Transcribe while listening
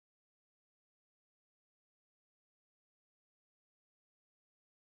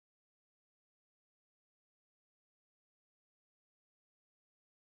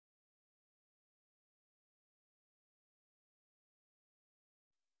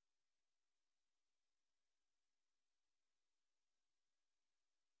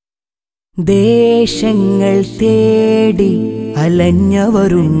ദേശങ്ങൾ തേടി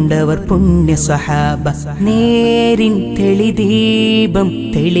അലഞ്ഞവരുണ്ടവർ പുണ്യ സ്വഹാബ. നേരിൻ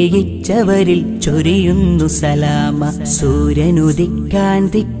തെളിദീപം തെളിയിച്ചവരിൽ ചൊരിയുന്നു സലാമ. സൂര്യനുദിക്കാൻ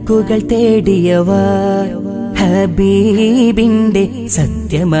ദിക്കുകൾ തേടിയവർ ഹബീബിന്റെ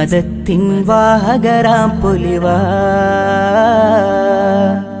സത്യമതത്തിൻ വാഹകരാം പൊലിവാ.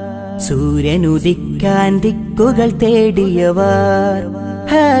 സൂര്യനുദിക്കാൻ ദിക്കുകൾ തേടിയവർ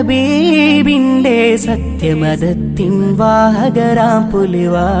ഹബീബിന്റെ സത്യമതത്തിൻ വാഹകരാം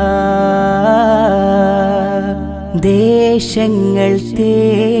പുലിവാ. ദേശങ്ങൾ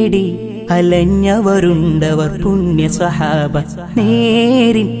തേടി അലഞ്ഞവരുണ്ടവർ പുണ്യ സ്വഹാബ.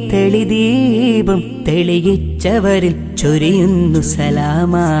 നേരിൻ തെളിദീപം തെളിയിച്ചവരിൽ ചൊരിയുന്നു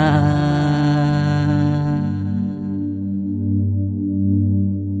സലാമ.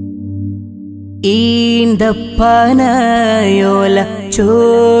 ഈന്തപ്പനയോല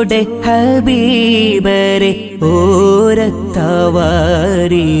ചോടെ ഹബീബരെ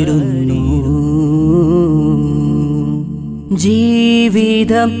ഓരത്തവാരിരുന്നു.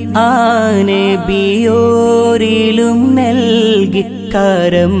 ജീവിതം ആനബിയോരിലും നൽകി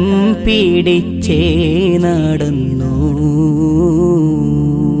കരം പിടിച്ചേ നടന്നു.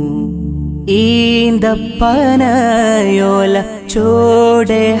 ഈന്തപ്പനയോല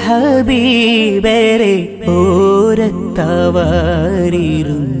ചോടെ ഹബീബരെ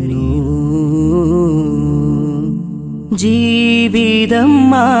ഓരത്തവാരിരുന്നു. ജീവിതം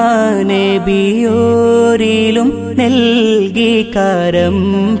മാനബിയോരിലും നൽകി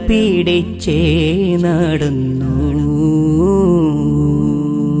കരം പിടിച്ചേ നടന്നു.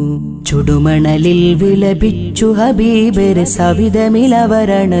 ചുടുമണലിൽ വിലപിച്ചു ഹബീബരെ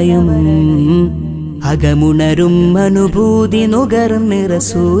സവിധമിലവരണയും. അകമുണരും അനുഭൂതി നുകർന്ന്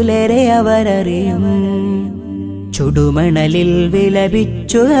റസൂലരെ അവരറിയും. ചുടുമണലിൽ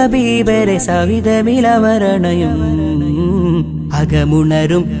വിലപിച്ചു ഹബീബരെ സവിധമിലവരണയും.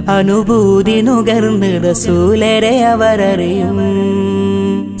 അകമുണരും അനുഭൂതി നുകർന്ന് റസൂലരെ അവരറിയും.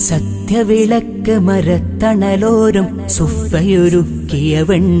 സത്യവിളക്ക് മരത്തണലോരും സുഫയൊരുക്കിയ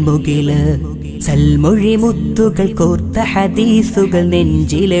വെൺമുകില്. സൽമൊഴി മുത്തുകൾ കോർത്ത ഹദീസുകൾ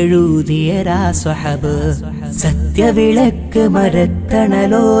നെഞ്ചിലെഴുതിയ സ്വഹബ്. സത്യവിളക്ക്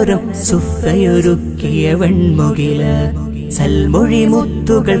മരത്തണലോരും സുഫയൊരുക്കിയ വെൺമുകില്. സൽമൊഴി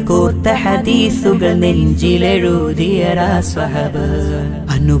മുത്തുകൾ കോർത്ത ഹദീസുകൾ നെഞ്ചിലെഴുതിയ സ്വഹബ്.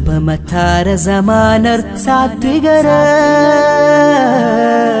 അനുപമ താരസമാനർ സാത്വികര.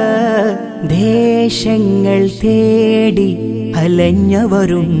 ദേശങ്ങൾ തേടി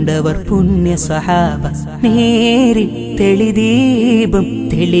അലഞ്ഞവരുണ്ടവർ പുണ്യ സ്വഹാബ. നേരി തെളിദീപം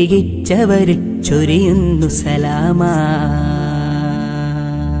തെളിയിച്ചവരിൽ ചൊരിയുന്നു സലാമ.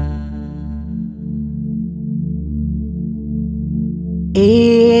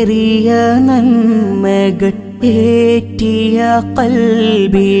 ഏറിയ നന്മകൾ ഏറ്റിയ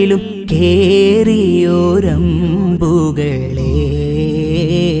കൽബിലും കേറിയോരമ്പുകളെ.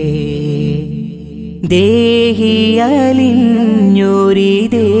 ദേഹിയലിഞ്ഞൊരി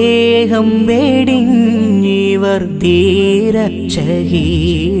ദേഹം വെടിഞ്ഞിവർ ധീര ഷഹീദുകളെ.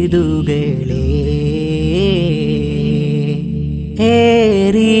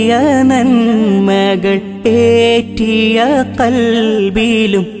 ഏറിയ നന്മകൾ ഏറ്റിയ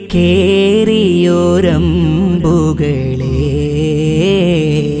കൽബിലും കേറിയോരമ്പുകളെ.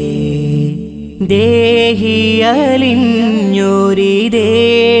 ദേഹിയലിഞ്ഞൊരി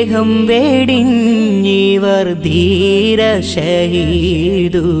ദേഹം വെടിഞ്ഞിവർ ധീര ഷഹീദുകളെ.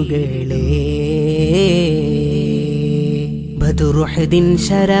 ബദറുഹദിൻ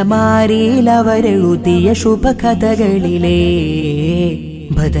ശരമാരിയിലവരെഴുതിയ ശുഭകഥകളിലെ.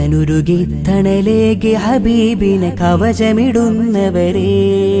 ബദനുരുകി തണലേകി ഹബീബിനെ കവചമിടുന്നവരെ.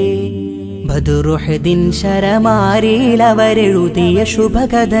 ബദറുഹദിൻ ശരമാരിയിലവരെഴുതിയ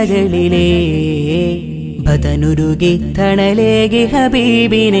ശുഭകഥകളിലെ. ബദനുരുകി തണലേകി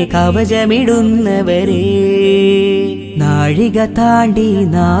ഹബീബിനെ കവചമിടുന്നവരെ. നാഴിക താണ്ടി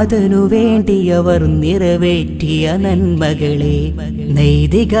നാഥനു വേണ്ടിയവർ നിറവേറ്റിയ നന്മകളെ.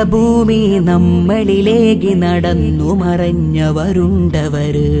 നൈതിക ഭൂമി നമ്മളിലേക്ക് നടന്നു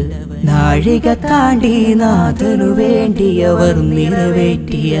മറഞ്ഞവരുണ്ടവര്. നാഴിക താണ്ടി നാഥനു വേണ്ടിയവർ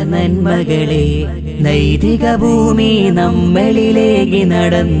നിറവേറ്റിയ നന്മകളെ. നൈതിക ഭൂമി നമ്മളിലേക്ക്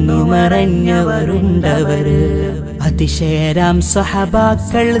നടന്നു മറഞ്ഞവരുണ്ടവര്. അതിശയരാം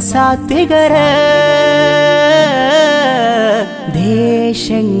സ്വഹബാക്കൾ സാത്വികര.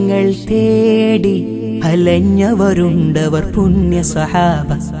 ദേശങ്ങൾ തേടി അലഞ്ഞവരുണ്ടവർ പുണ്യ സ്വഹാബ.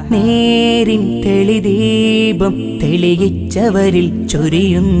 നേരിൻ തെളിദീപം തെളിയിച്ചവരിൽ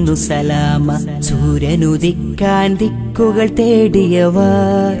ചൊരിയുന്നു സലാമ. സൂര്യനുദിക്കാൻ ദിക്കുകൾ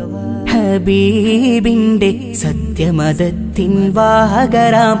തേടിയവർ ഹബീബിന്റെ സത്യമതത്തിൻ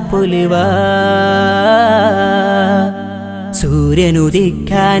വാഹകരാം പുലിവാ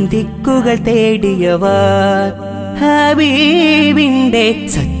സൂര്യനുദിക്കാൻ ദിക്കുകൾ തേടിയവർ ഹബീബിന്റെ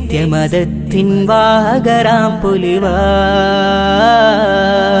സത്യമതത്തിൻ വാഹകരാം പുലിവാ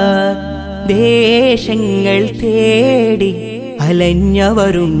ദേശങ്ങൾ തേടി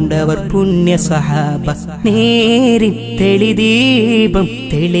അലഞ്ഞവരുണ്ടവർ പുണ്യ സ്വഹാബ നേരിൻ തെളിദീപം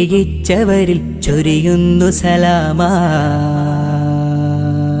തെളിയിച്ചവരിൽ ചൊരിയുന്നു സലാമാ